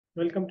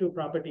Welcome to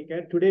Property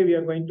Care. Today we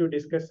are going to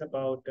discuss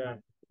about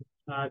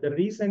the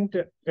recent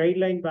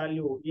guideline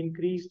value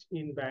increased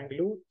in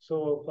Bangalore.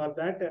 So for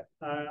that,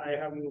 I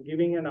am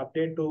giving an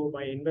update to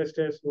my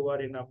investors who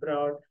are in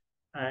abroad,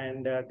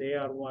 and they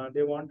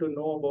want to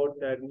know about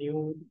the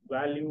new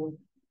value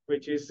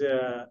which is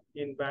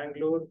in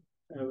Bangalore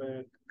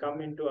come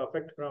into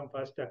effect from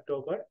 1st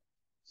October.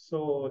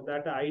 So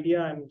that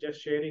idea, I'm just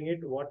sharing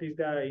it. What is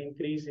the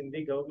increase in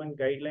the government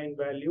guideline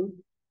value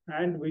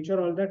and which are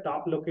all the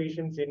top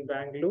locations in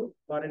Bangalore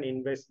for an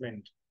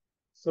investment?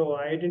 So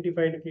I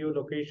identified a few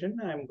locations.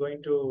 I'm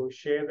going to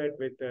share that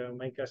with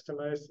my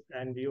customers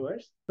and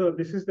viewers. So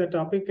this is the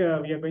topic we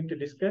are going to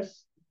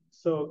discuss.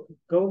 So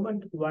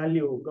government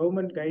value,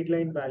 government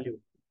guideline value.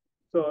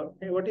 So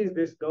what is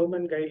this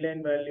government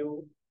guideline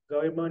value,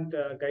 government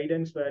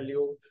guidance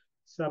value,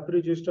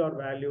 sub-register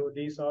value?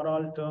 These are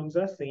all terms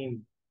are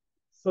same.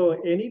 So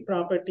any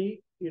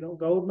property,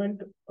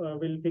 government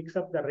will fix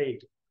up the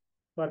rate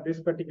for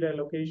this particular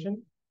location.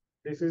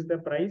 This is the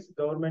price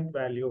government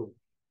value.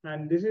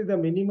 And this is the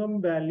minimum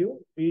value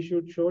we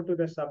should show to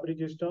the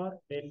sub-registrar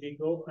when we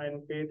go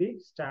and pay the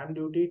stamp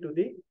duty to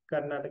the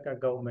Karnataka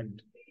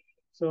government.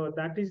 So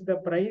that is the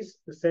price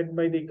set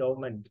by the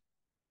government.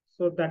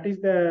 So that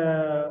is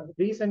the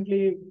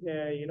recently,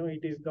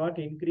 it is got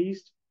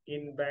increased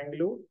in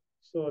Bangalore.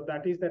 So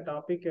that is the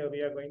topic we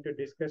are going to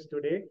discuss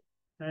today,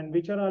 and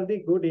which are all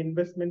the good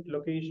investment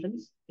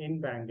locations in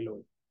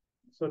Bangalore.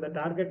 So the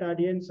target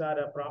audience are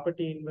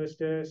property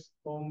investors,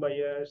 home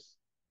buyers,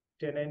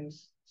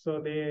 tenants. So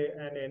they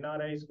and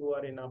NRIs who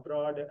are in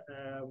abroad,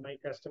 my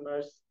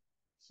customers.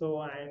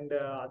 So and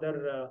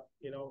other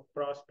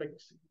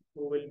prospects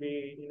who will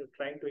be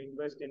trying to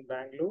invest in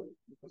Bangalore.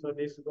 So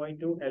this is going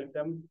to help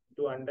them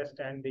to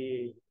understand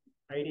the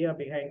idea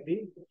behind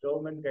the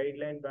government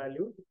guideline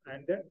value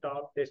and the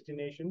top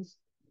destinations,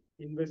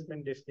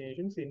 investment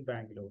destinations in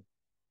Bangalore.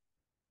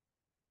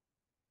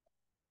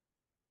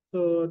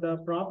 So the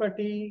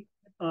property,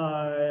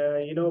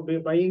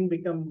 buying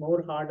become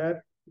more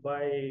harder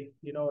by,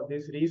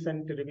 these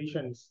recent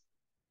revisions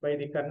by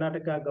the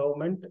Karnataka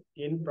government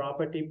in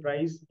property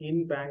price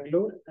in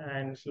Bangalore,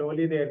 and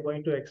slowly they are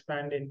going to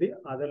expand in the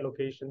other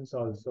locations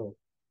also.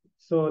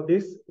 So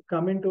this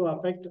come into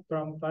effect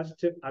from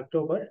 1st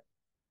October.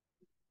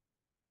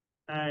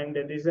 And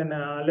this is an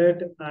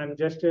alert. I'm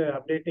just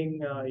updating,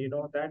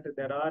 that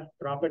there are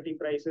property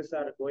prices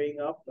are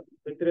going up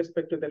with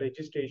respect to the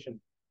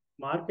registration.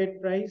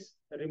 Market price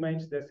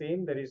remains the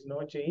same. There is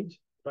no change.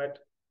 But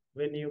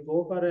when you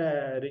go for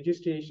a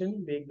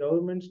registration, the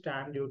government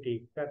stamp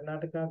duty,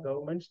 Karnataka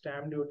government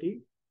stamp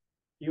duty,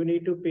 you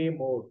need to pay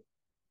more.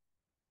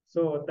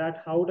 So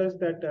that how does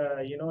that,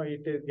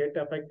 it get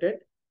affected?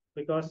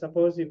 Because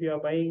suppose if you are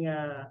buying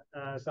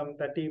some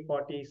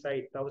 30-40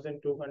 site,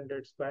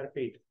 1,200 square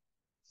feet.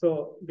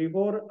 So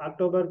before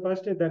October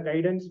 1st, the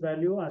guidance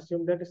value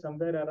assume that is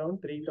somewhere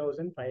around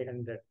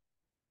 3,500.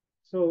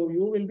 So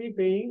you will be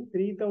paying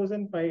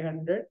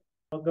 3,500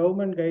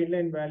 government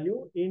guideline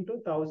value into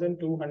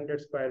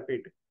 1,200 square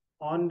feet.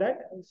 On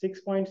that,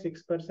 6.6%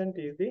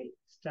 is the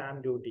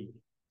stamp duty.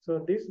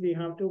 So this we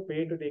have to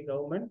pay to the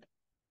government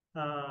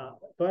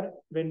for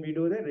when we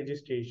do the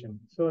registration.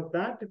 So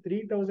that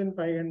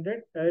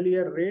 3,500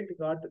 earlier rate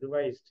got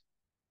revised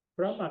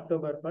from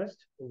October 1st.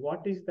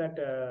 What is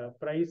that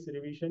price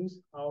revisions?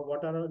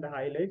 What are the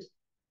highlights?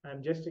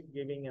 I'm just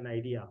giving an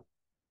idea.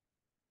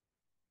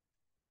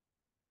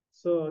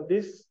 So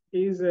this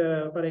is,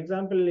 for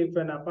example, if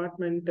an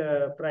apartment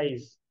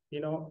price,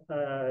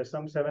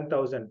 some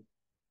 7,000.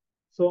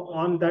 So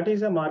on that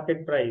is a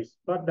market price.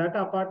 For that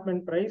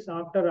apartment price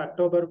after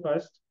October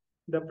 1st,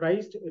 the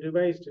price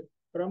revised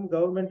from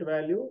government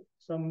value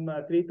some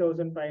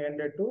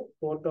 3,500 to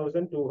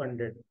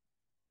 4,200.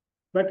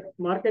 But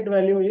market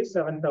value is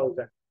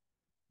 7,000.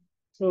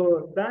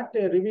 So that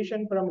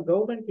revision from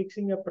government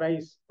fixing a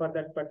price for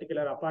that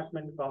particular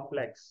apartment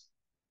complex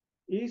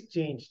is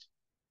changed.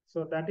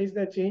 So that is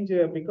the change.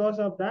 Because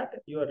of that,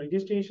 your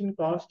registration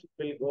cost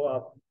will go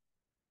up.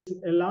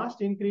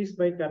 Last increase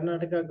by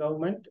Karnataka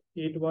government,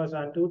 it was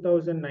on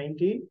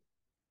 2019,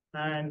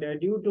 and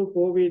due to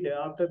COVID,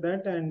 after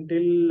that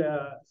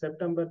until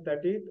September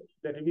 30th,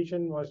 the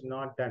revision was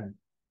not done.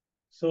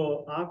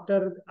 So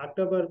after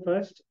October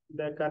 1st,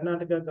 the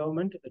Karnataka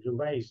government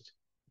revised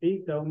the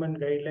government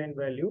guideline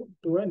value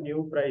to a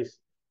new price.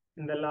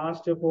 In the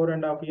last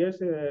 4.5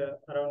 years,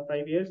 around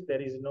 5 years,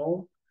 there is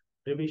no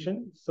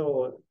revision.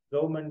 So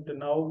government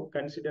now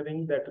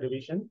considering that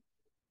revision.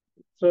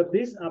 So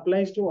this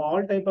applies to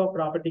all type of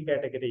property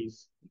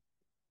categories,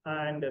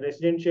 and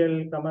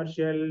residential,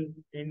 commercial,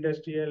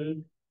 industrial,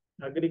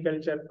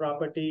 agriculture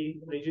property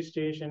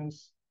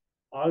registrations,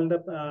 all the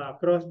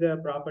across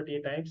the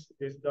property types,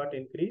 this got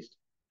increased,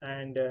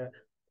 and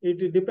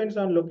it depends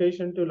on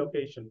location to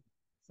location.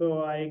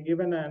 So I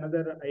given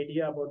another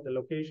idea about the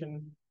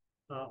location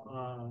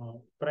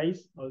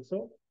price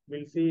also.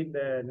 We'll see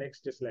the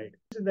next slide.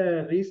 This is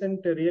the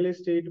recent real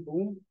estate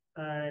boom,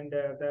 and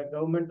the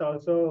government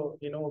also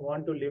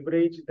want to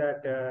leverage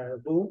that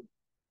boom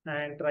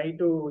and try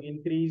to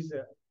increase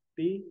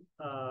the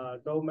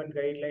government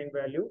guideline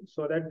value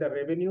so that the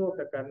revenue of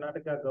the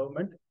Karnataka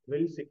government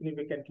will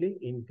significantly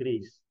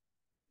increase.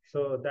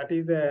 So that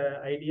is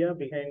the idea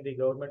behind the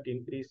government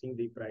increasing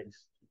the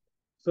price.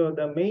 So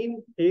the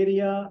main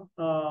area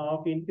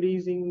of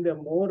increasing the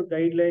more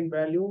guideline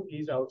value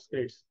is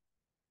outskirts.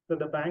 So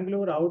the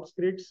Bangalore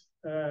outskirts,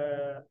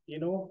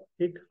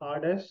 hit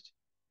hardest.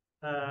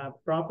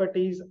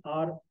 Properties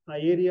or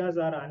areas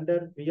are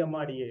under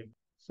VMRDA.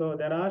 So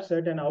there are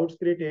certain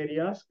outskirt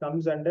areas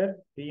comes under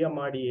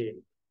VMRDA.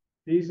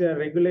 This is a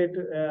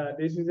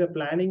this is a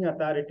planning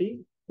authority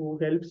who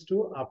helps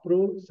to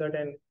approve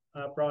certain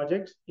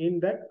projects in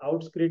that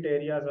outskirt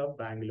areas of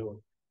Bangalore.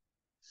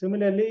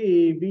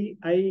 Similarly,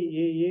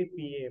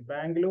 BIAAPA,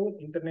 Bangalore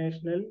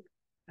International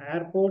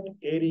Airport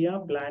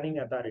Area Planning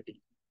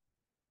Authority.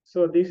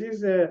 So this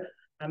is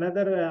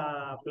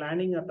another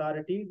planning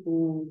authority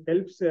who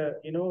helps,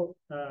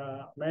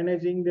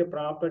 managing the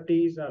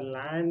properties or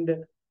land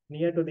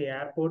near to the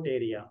airport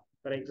area.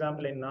 For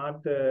example, in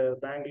North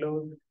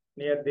Bangalore,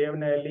 near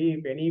Devanahalli,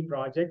 if any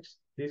projects,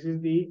 this is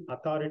the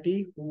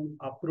authority who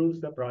approves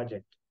the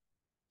project.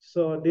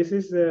 So this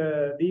is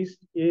these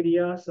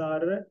areas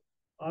are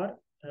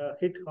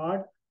hit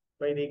hard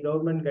by the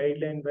government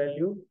guideline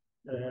value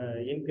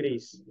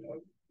increase.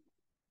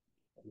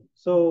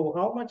 So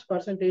how much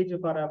percentage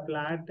for a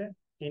flat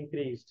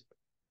increased?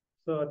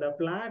 So the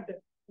flat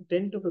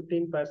 10 to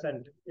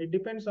 15%. It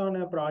depends on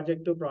a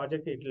project to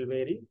project, it will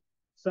vary.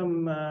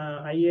 Some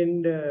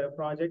high-end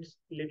projects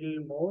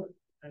little more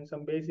and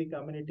some basic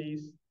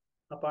amenities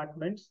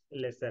apartments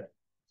lesser.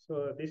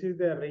 So this is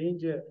the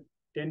range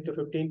 10 to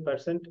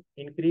 15%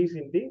 increase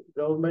in the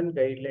government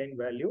guideline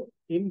value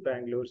in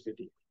Bangalore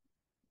city.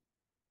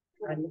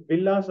 And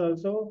villas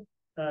also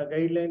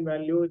guideline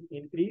value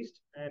increased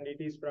and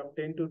it is from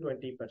 10 to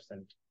 20%.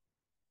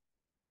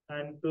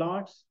 And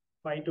plots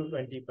 5 to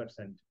 20%,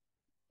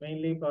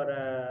 mainly for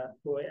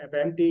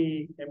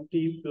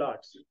empty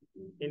plots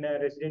in a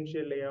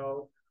residential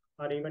layout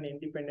or even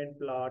independent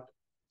plot.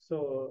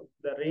 So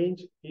the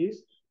range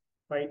is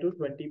 5 to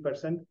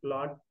 20%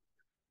 plot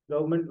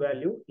government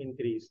value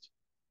increased.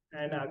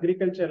 And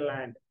agriculture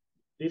land,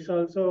 this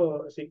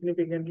also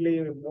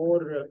significantly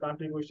more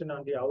contribution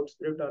on the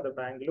outskirts of the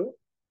Bangalore,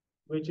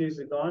 which is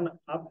gone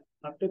up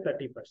to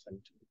 30%.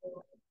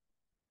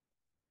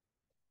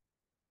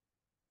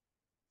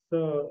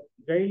 So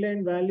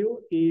guideline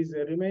value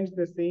remains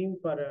the same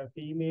for a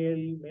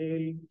female,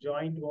 male,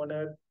 joint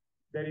owner.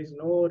 There is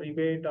no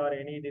rebate or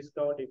any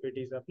discount if it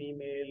is a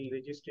female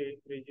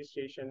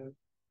registration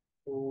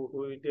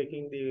who is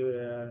taking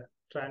the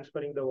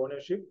transferring the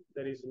ownership.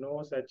 There is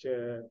no such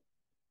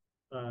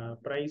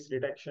price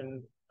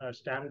reduction or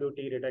stamp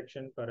duty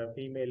reduction for a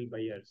female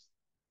buyers.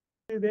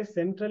 This is the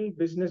central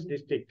business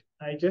district.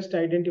 I just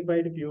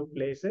identified a few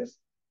places.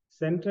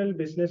 Central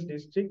business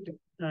district,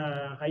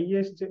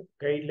 highest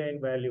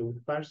guideline value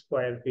per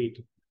square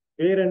feet.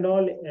 Where and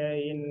all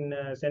in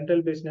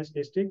central business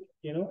district,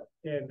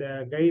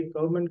 the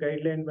government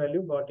guideline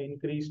value got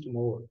increased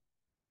more.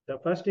 The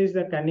first is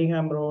the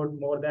Cunningham Road,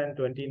 more than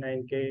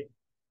 29K,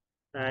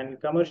 and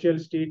Commercial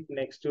Street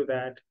next to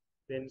that.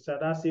 Then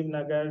Sadasiv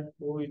Nagar,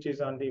 which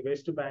is on the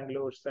West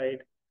Bangalore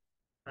side,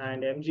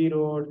 and MG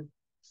Road,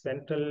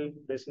 Central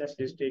Business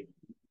District,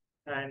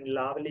 and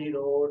Lavali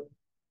Road,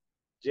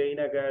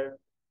 Jayanagar,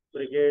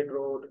 Brigade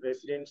Road,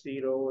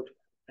 Residency Road,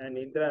 and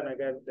Indira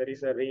Nagar. There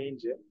is a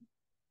range.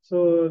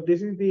 So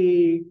this is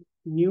the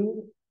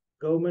new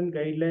government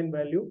guideline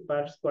value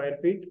per square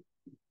feet.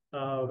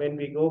 When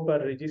we go for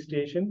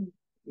registration,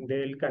 they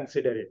will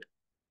consider it.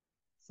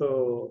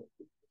 So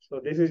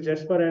this is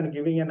just for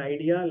giving an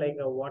idea like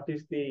what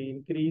is the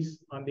increase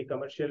on the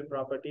commercial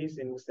properties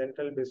in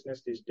central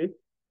business district.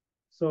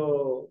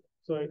 So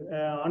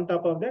on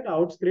top of that,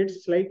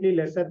 outskirts slightly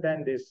lesser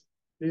than this.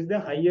 This is the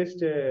highest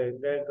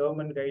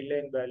government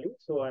guideline value.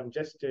 So I'm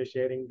just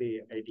sharing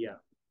the idea.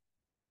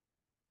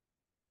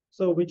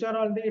 So which are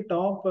all the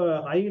top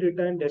high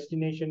return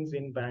destinations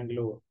in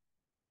Bangalore?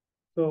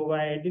 So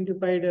I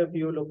identified a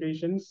few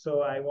locations.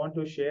 So I want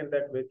to share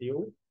that with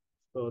you.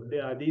 So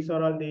these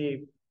are all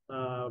the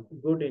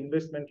good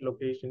investment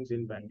locations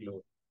in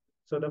Bangalore.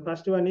 So the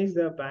first one is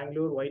the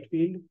Bangalore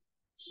Whitefield,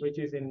 which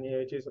is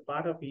a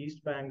part of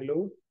East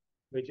Bangalore,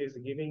 which is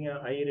giving a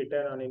high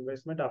return on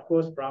investment. Of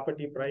course,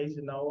 property price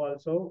now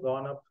also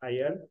gone up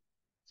higher.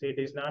 So it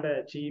is not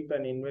cheap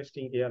and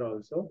investing here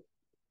also.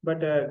 But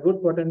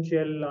good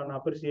potential on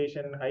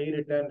appreciation, high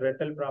return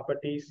rental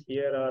properties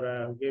here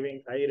are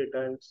giving high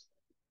returns.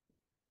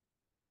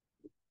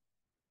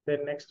 The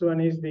next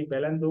one is the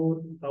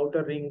Bellandur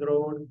Outer Ring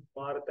Road,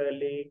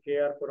 Marathalli,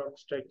 KR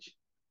stretch,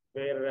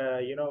 where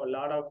a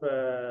lot of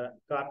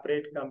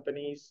corporate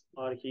companies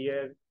are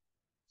here,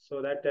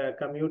 so that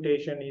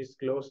commutation is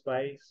close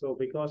by. So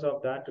because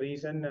of that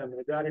reason,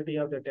 majority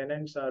of the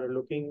tenants are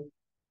looking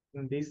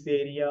in this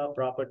area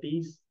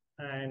properties,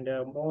 and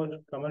more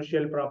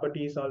commercial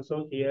properties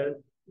also here.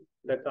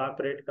 The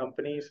corporate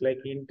companies like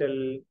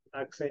Intel,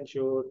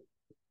 Accenture,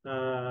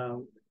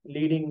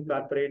 leading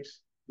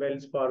corporates,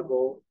 Wells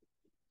Fargo.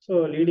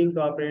 So leading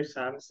corporates,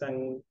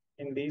 Samsung,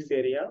 in this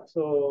area.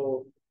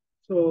 So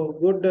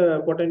good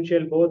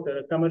potential both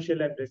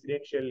commercial and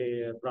residential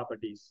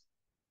properties.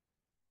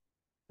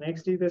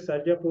 Next is the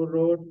Sarjapur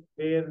Road,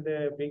 where the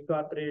big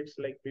corporates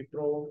like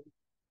Wipro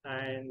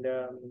and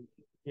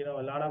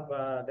a lot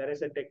of there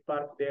is a tech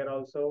park there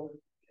also,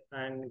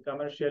 and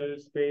commercial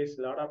space,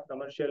 a lot of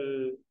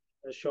commercial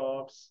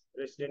shops,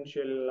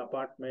 residential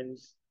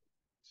apartments.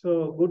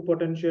 So good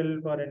potential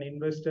for an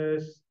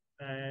investors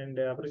and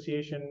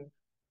appreciation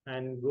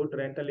and good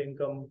rental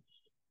income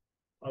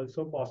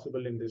also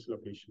possible in this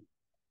location.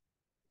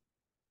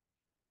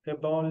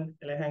 Hebol,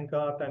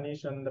 Elehanka,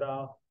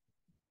 Tanishandra,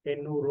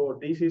 Hennu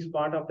Road. This is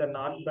part of the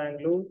North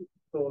Bangalore.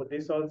 So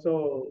this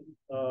also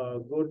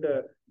good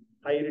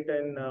high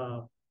return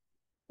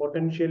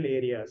potential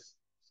areas,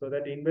 so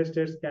that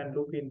investors can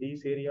look in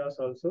these areas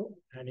also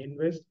and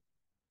invest,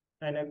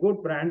 and a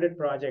good branded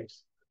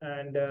projects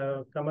and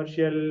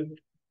commercial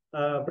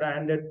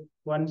branded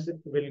ones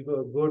will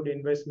go good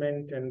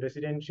investment, and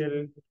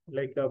residential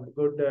like a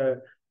good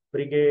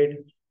Brigade,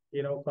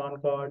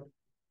 Concord,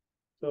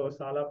 so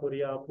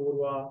Salapuria,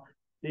 Purva,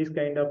 these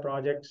kind of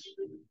projects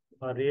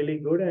are really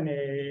good,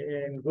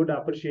 and good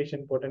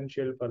appreciation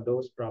potential for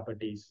those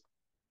properties.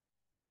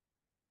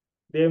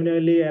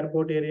 Devnali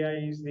airport area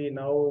is the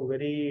now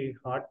very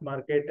hot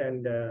market,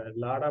 and a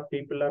lot of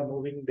people are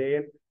moving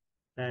there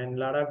and a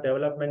lot of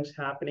developments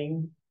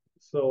happening.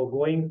 So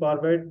going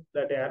forward,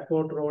 that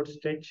airport road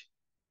stretch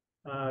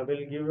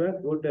will give a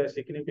good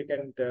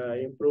significant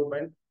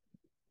improvement.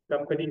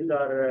 Companies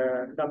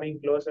are coming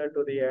closer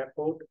to the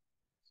airport.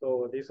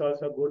 So this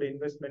also good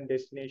investment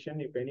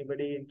destination. If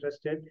anybody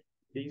interested,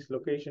 these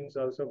locations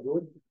also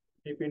good.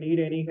 If you need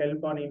any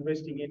help on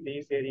investing in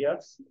these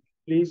areas,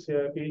 please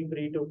feel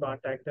free to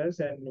contact us,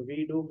 and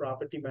we do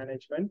property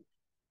management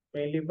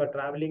mainly for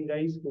traveling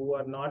guys who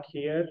are not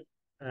here,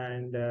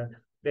 and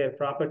their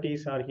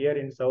properties are here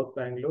in South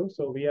Bangalore.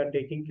 So we are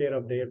taking care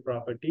of their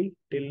property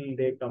till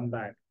they come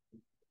back.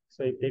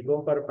 So if they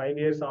go for 5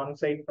 years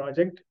on-site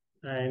project,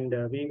 and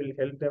we will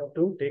help them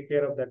to take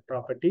care of that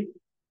property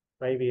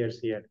 5 years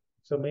here.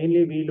 So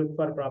mainly we look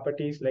for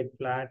properties like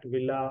flat,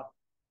 villa,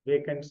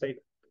 vacant site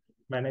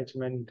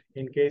management.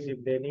 In case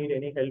if they need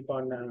any help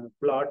on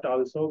plot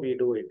also, we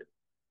do it.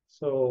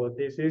 So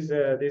this is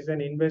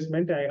an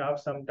investment. I have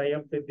some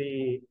tie-up with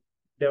the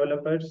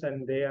developers,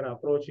 and they are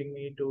approaching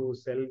me to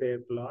sell their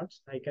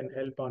plots. I can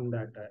help on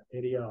that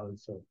area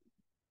also.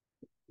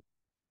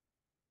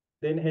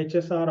 Then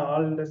HSR,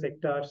 all the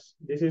sectors.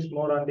 This is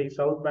more on the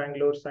South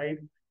Bangalore side.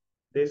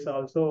 This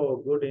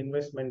also good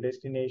investment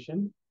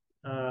destination.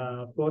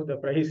 Of course, the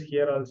price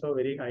here also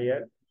very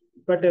higher,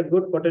 but a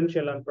good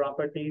potential on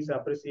properties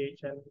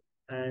appreciation,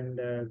 and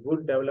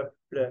good developed.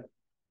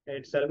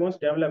 It's almost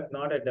developed,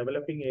 not a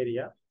developing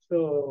area.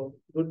 So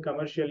good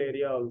commercial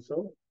area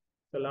also.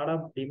 So a lot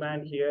of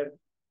demand here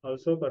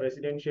also for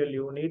residential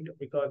unit,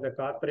 because the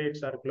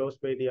corporates are close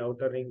by the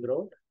outer ring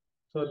road.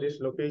 So this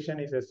location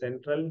is a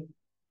central.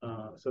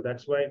 So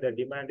that's why the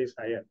demand is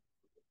higher.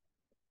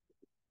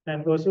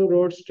 And Hosur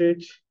Road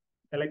stretch,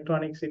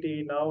 electronic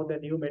city, now the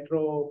new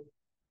metro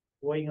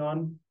going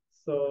on.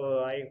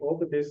 So I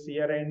hope this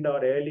year end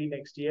or early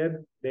next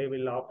year, they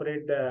will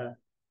operate the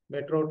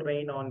metro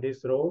train on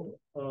this road,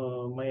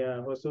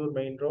 Hosur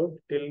main road,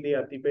 till the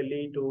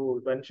Attipalli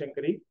to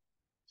Banshankari.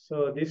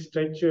 So this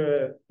stretch,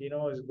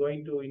 is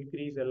going to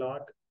increase a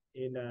lot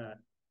in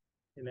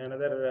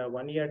another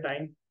 1 year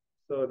time.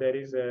 So there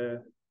is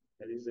a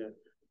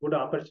good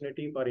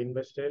opportunity for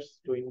investors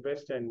to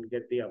invest and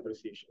get the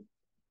appreciation.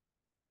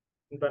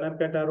 In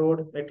Banarkata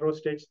Road, metro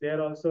stretch,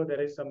 there also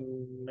there is some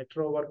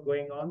metro work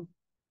going on.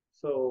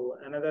 So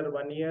another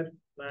 1 year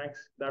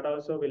max, that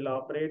also will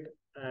operate,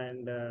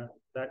 and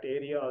that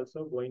area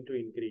also going to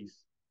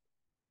increase.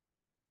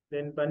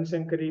 Then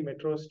Banshankari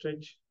metro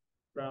stretch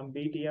from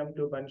BTM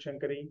to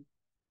Banshankari,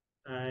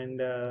 and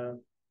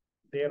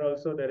there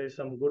also there is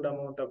some good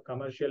amount of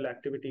commercial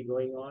activity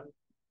going on,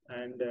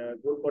 and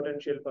good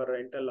potential for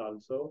rental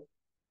also,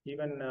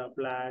 even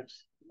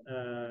flats,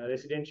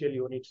 residential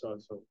units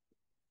also.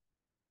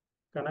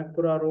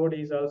 Kanakpura Road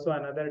is also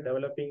another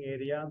developing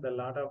area. The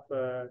lot of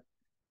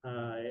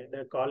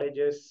the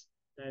colleges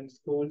and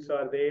schools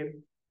are there,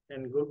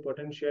 and good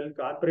potential.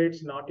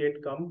 Corporates not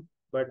yet come,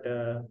 but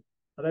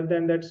other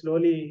than that,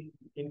 slowly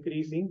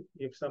increasing.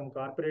 If some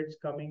corporates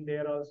coming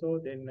there also,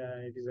 then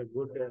it is a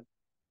good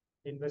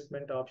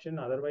investment option.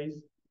 Otherwise,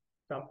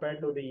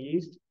 compared to the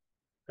east,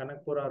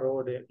 Kanakpura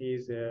Road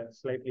is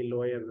slightly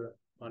lower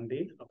on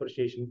the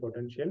appreciation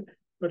potential.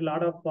 But a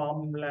lot of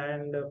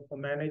farmland,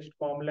 managed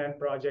farmland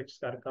projects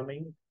are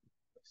coming.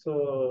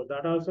 So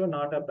that also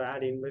not a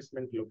bad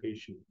investment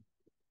location.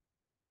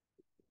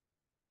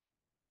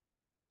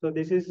 So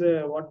this is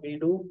what we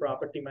do,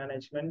 property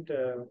management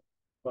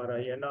for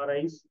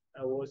NRIs,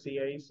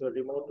 OCIs, so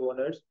remote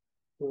owners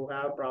who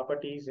have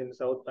properties in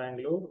South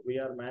Bangalore. We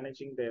are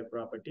managing their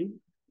property.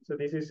 So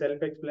this is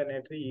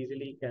self-explanatory,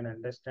 easily can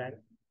understand.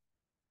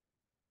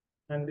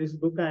 And this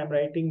book I am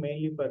writing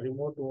mainly for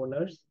remote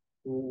owners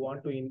who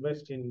want to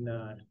invest in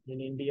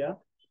India.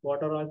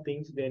 what are all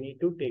things they need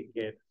to take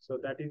care. So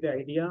that is the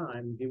idea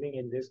I'm giving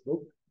in this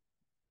book.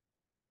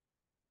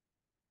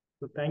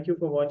 So thank you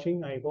for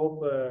watching. I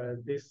hope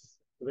this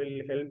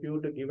will help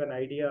you to give an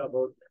idea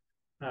about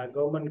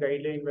government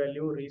guideline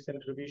value,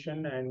 recent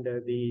revision, and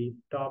the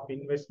top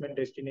investment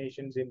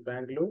destinations in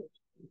Bangalore.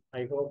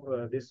 I hope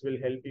this will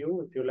help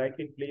you. If you like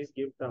it, please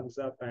give thumbs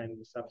up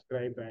and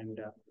subscribe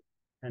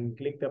and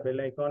click the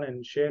bell icon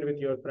and share with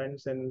your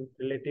friends and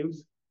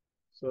relatives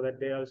so that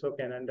they also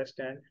can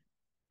understand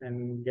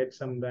and get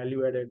some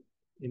value added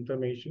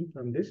information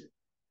from this.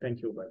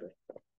 Thank you. Bye bye.